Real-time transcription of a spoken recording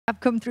I've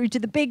come through to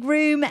the big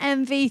room,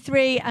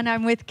 MV3, and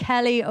I'm with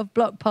Kele of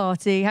Bloc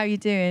Party. How are you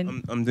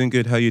doing? I'm doing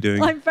good. How are you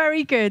doing? I'm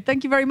very good.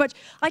 Thank you very much.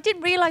 I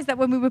didn't realise that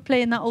when we were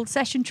playing that old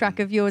session track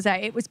of yours out,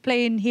 it was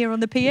playing here on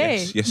the PA.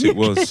 Yes, it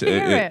was.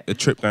 A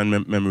trip down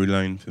memory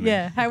lane for me.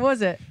 Yeah, how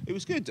was it? It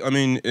was good. I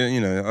mean,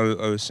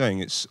 I was saying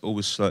it's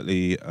always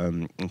slightly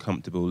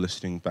uncomfortable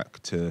listening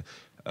back to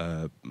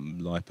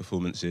live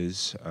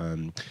performances.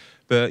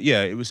 But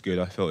yeah, it was good.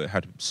 I felt it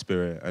had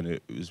spirit, and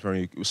it was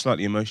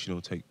slightly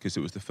emotional because it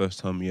was the first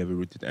time we ever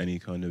did any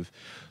kind of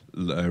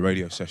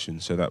radio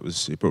session. So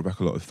it brought back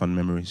a lot of fun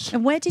memories.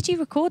 And where did you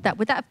record that?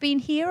 Would that have been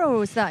here, or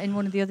was that in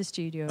one of the other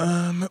studios?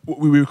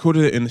 We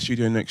recorded it in the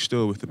studio next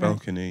door with the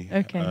balcony.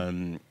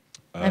 Okay.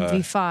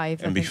 MV5.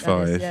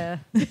 MV5. Yeah.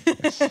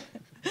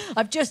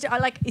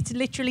 It's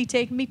literally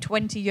taken me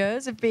 20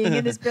 years of being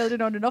in this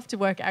building on and off to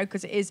work it out,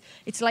 because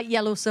it's like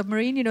Yellow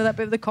Submarine, you know, that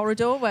bit of the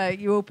corridor where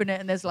you open it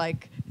and there's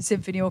like a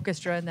symphony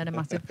orchestra and then a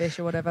massive fish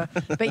or whatever.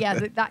 But yeah,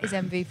 that is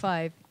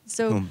MV5.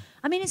 So,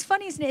 I mean, it's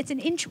funny, isn't it? It's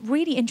an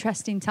really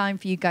interesting time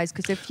for you guys,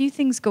 because there are a few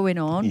things going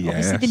on. Yes.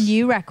 Obviously, the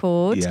new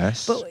record.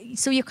 Yes. But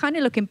so you're kind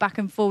of looking back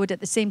and forward at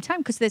the same time,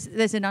 because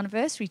there's an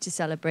anniversary to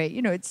celebrate.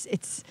 You know,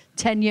 it's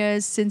 10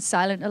 years since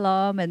Silent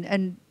Alarm,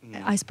 and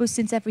I suppose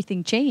since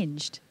everything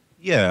changed.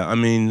 Yeah, I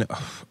mean,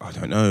 I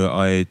don't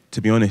know.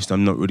 To be honest,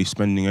 I'm not really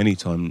spending any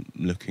time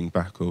looking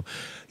back, or,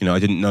 I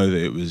didn't know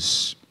that it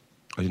was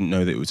a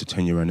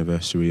 10-year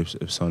anniversary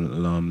of Silent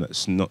Alarm.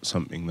 That's not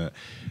something that,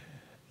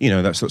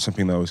 that's not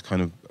something that I was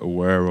kind of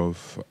aware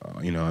of.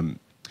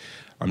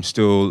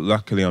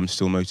 Luckily I'm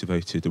still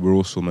motivated. We're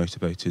all still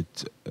motivated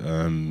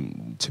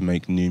to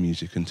make new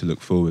music and to look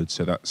forward.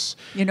 So that's...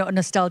 You're not a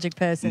nostalgic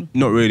person?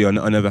 Not really.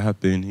 I never have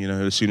been.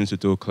 As soon as the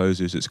door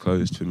closes, it's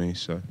closed for me.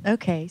 So.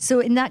 Okay. So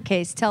in that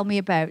case, tell me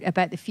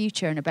about the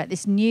future and about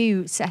this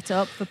new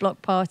setup for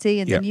Bloc Party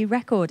and the new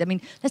record. I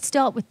mean, let's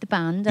start with the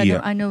band.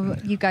 I know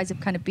you guys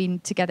have kind of been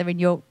together in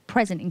your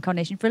present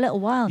incarnation for a little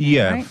while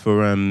now, right?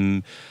 For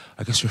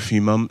I guess for a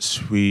few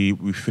months. We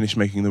finished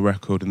making the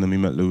record, and then we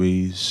met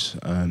Louise.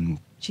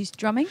 She's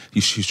drumming?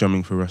 She's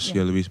drumming for us,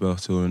 Louise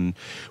Bartle, and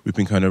we've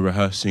been kind of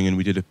rehearsing, and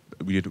we did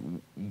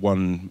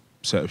one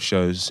set of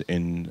shows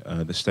in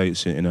the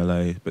States, in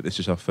LA, but this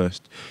is our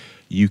first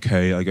UK,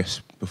 I guess,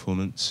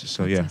 performance.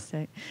 So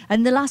fantastic.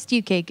 And the last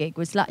UK gig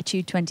was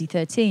Latitude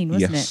 2013,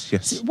 wasn't it?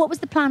 Yes. So what was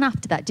the plan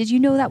after that? Did you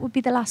know that would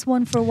be the last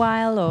one for a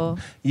while, or?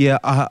 Yeah,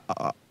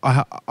 I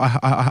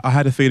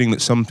had a feeling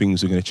that some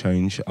things were going to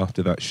change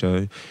after that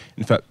show.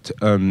 In fact,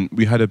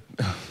 we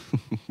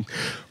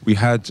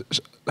had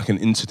like an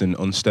incident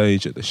on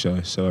stage at the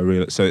show, so I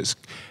realized.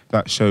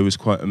 That show was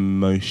quite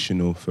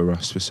emotional for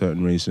us for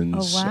certain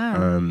reasons. Oh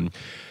wow!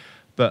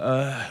 But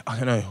I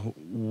don't know.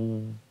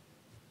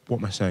 What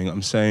am I saying?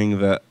 I'm saying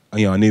that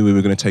I knew we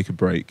were going to take a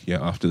break.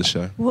 After the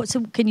show.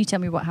 So can you tell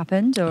me what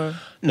happened, or?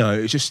 No,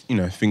 it's just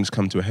things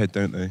come to a head,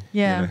 don't they?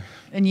 Yeah.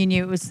 And you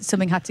knew it was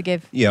something had to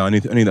give. Yeah, I knew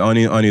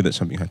that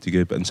something had to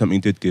give, and something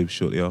did give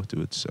shortly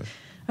afterwards. So.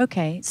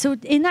 Okay, so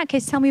in that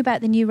case, tell me about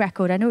the new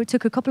record. I know it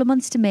took a couple of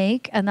months to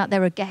make, and that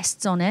there are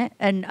guests on it,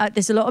 and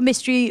there's a lot of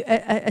mystery.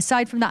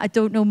 Aside from that, I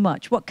don't know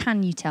much. What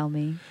can you tell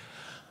me?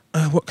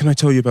 What can I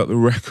tell you about the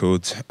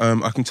record?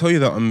 I can tell you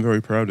that I'm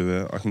very proud of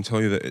it. I can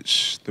tell you that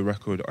it's the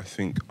record I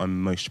think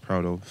I'm most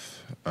proud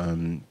of.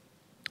 And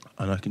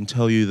I can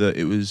tell you that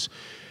it was...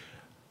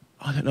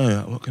 I don't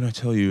know, what can I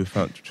tell you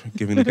without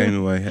giving the game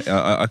away?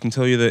 I can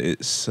tell you that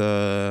it's...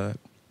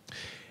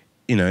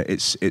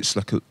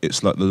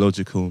 it's like the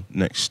logical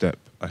next step,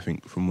 I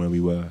think, from where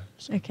we were.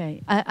 So.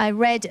 Okay. I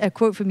read a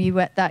quote from you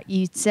that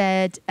you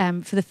said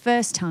for the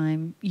first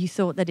time you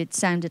thought that it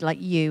sounded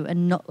like you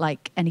and not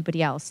like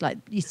anybody else. Like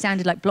you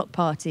sounded like Bloc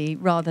Party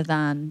rather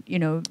than,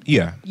 you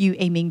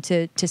aiming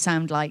to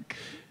sound like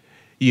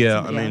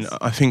else.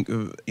 I think,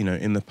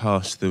 in the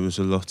past there was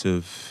a lot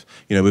of,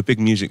 we're big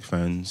music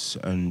fans,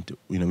 and,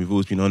 we've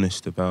always been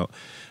honest about,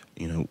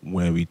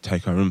 where we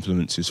take our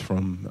influences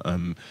from.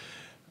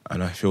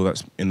 And I feel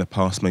that's in the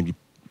past maybe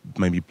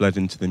bled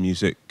into the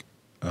music.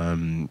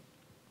 I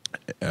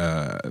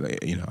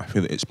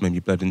feel that it's maybe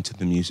bled into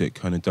the music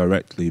kind of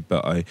directly,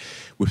 but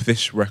with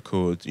this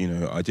record,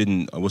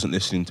 I wasn't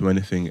listening to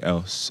anything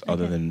else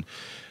other than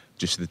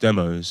just the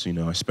demos.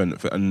 I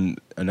spent and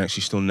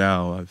actually still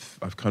now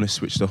I've kind of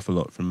switched off a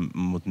lot from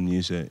modern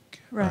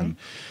music. Right.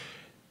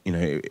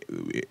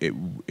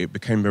 It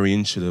became very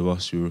insular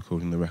whilst we were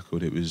recording the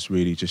record. It was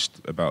really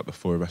just about the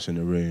four of us in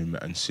a room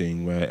and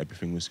seeing where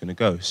everything was going to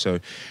go. So,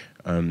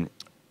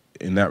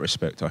 in that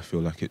respect, I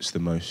feel like it's the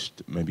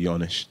most maybe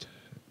honest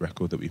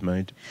record that we've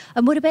made.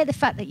 And what about the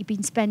fact that you've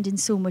been spending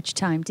so much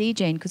time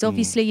DJing? Because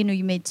obviously,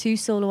 you made 2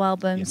 solo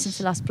albums since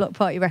the last Bloc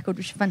Party record,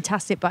 which is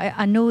fantastic. But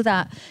I know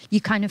that you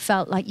kind of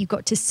felt like you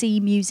got to see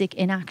music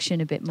in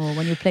action a bit more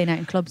when you were playing out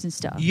in clubs and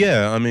stuff.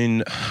 Yeah, I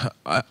mean,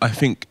 I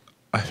think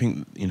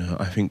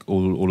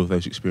all of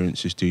those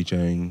experiences,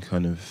 DJing,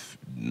 kind of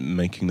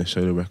making the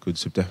solo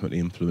records, have definitely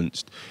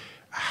influenced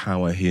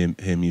how I hear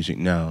music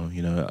now.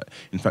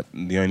 In fact,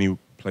 the only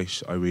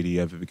place I really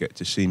ever get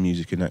to see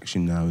music in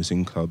action now is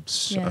in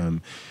clubs. Yeah.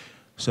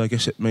 So I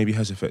guess it maybe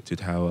has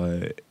affected how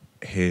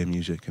hear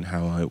music and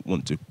how I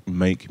want to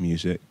make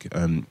music.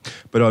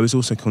 But I was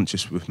also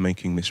conscious with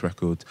making this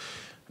record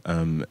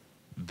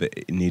that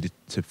it needed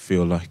to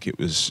feel like it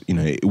was, you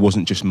know, it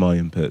wasn't just my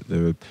input.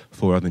 There were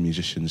 4 other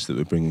musicians that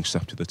were bringing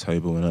stuff to the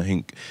table, and I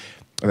think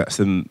that's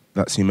the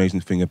amazing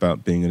thing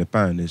about being in a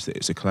band, is that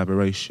it's a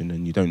collaboration,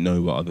 and you don't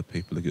know what other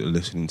people are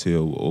listening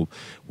to or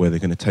where they're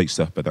going to take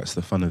stuff, but that's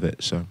the fun of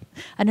it. So,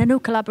 and I know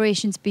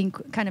collaboration's been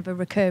kind of a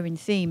recurring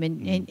theme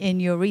in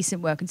your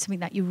recent work, and something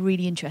that you're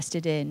really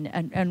interested in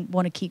and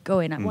want to keep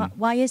going.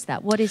 Why is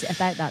that? What is it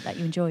about that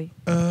you enjoy?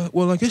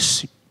 Well, I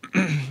guess,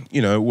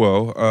 you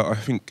know, I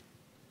think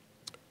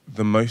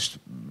the most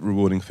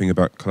rewarding thing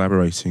about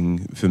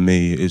collaborating for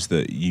me is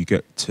that you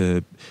get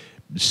to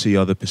see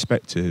other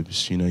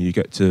perspectives. You know, you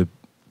get to,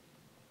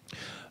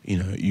 you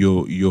know,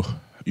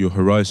 your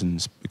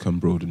horizons become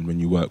broadened when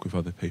you work with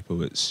other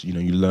people. It's, you know,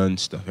 you learn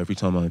stuff every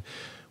time I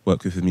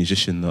work with a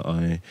musician that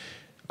I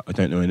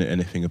don't know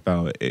anything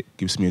about. It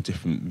gives me a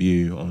different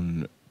view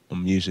on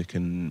music,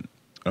 and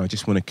I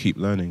just want to keep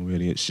learning.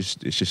 Really, it's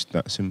just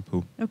that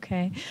simple.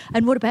 Okay.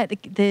 And what about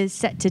the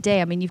set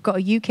today? I mean, you've got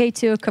a UK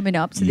tour coming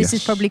up, so this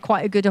is probably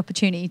quite a good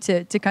opportunity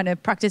to kind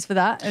of practice for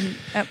that. And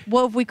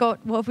what have we got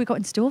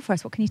in store for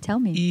us? What can you tell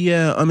me?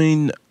 Yeah, I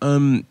mean,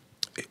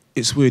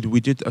 it's weird. We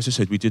did, as I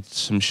said, we did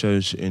some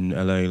shows in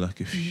LA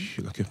like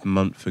a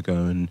month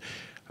ago, and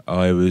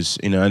I was,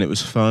 you know, and it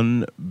was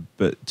fun.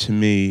 But to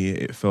me,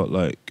 it felt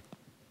like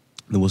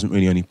there wasn't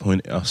really any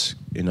point in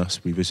us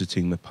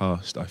revisiting the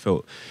past. I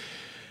felt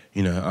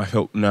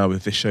now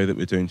with this show that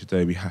we're doing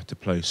today, we have to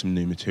play some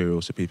new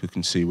material so people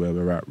can see where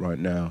we're at right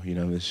now. You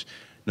know, there's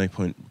no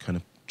point kind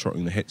of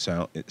trotting the hits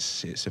out.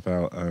 It's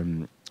about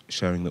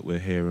showing that we're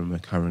here and we're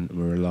current and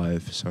we're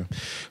alive. So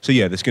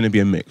yeah, there's going to be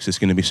a mix. There's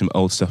going to be some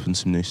old stuff and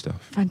some new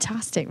stuff.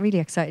 Fantastic. Really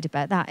excited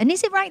about that. And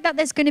is it right that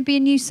there's going to be a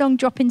new song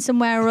dropping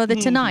somewhere or other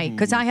tonight?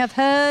 Because I have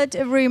heard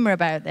a rumour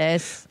about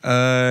this.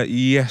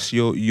 Yes,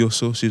 your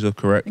sources are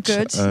correct.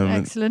 Good.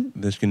 Excellent.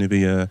 There's going to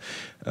be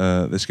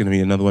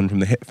another one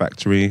from the Hit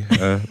Factory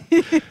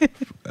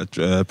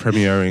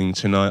premiering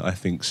tonight, I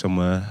think,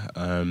 somewhere.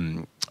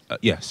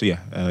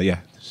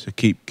 So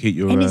keep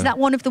your. And is that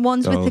one of the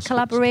ones with the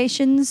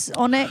collaborations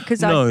on it?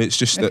 No, it's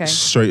just that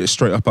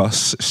straight up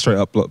us, straight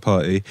up Bloc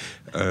Party,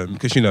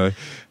 because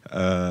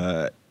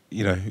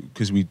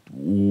because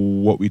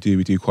what we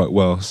do quite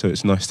well. So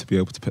it's nice to be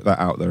able to put that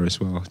out there as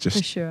well.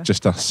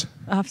 Just us.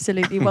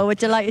 Absolutely. Well, we're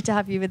delighted to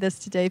have you with us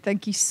today.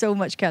 Thank you so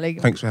much, Kele.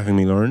 Thanks for having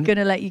me, Lauren. Going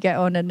to let you get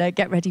on and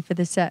get ready for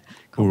the set.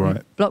 All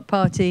right. Bloc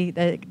Party.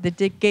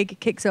 The gig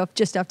kicks off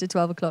just after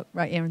 12 o'clock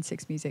right here on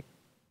 6 Music.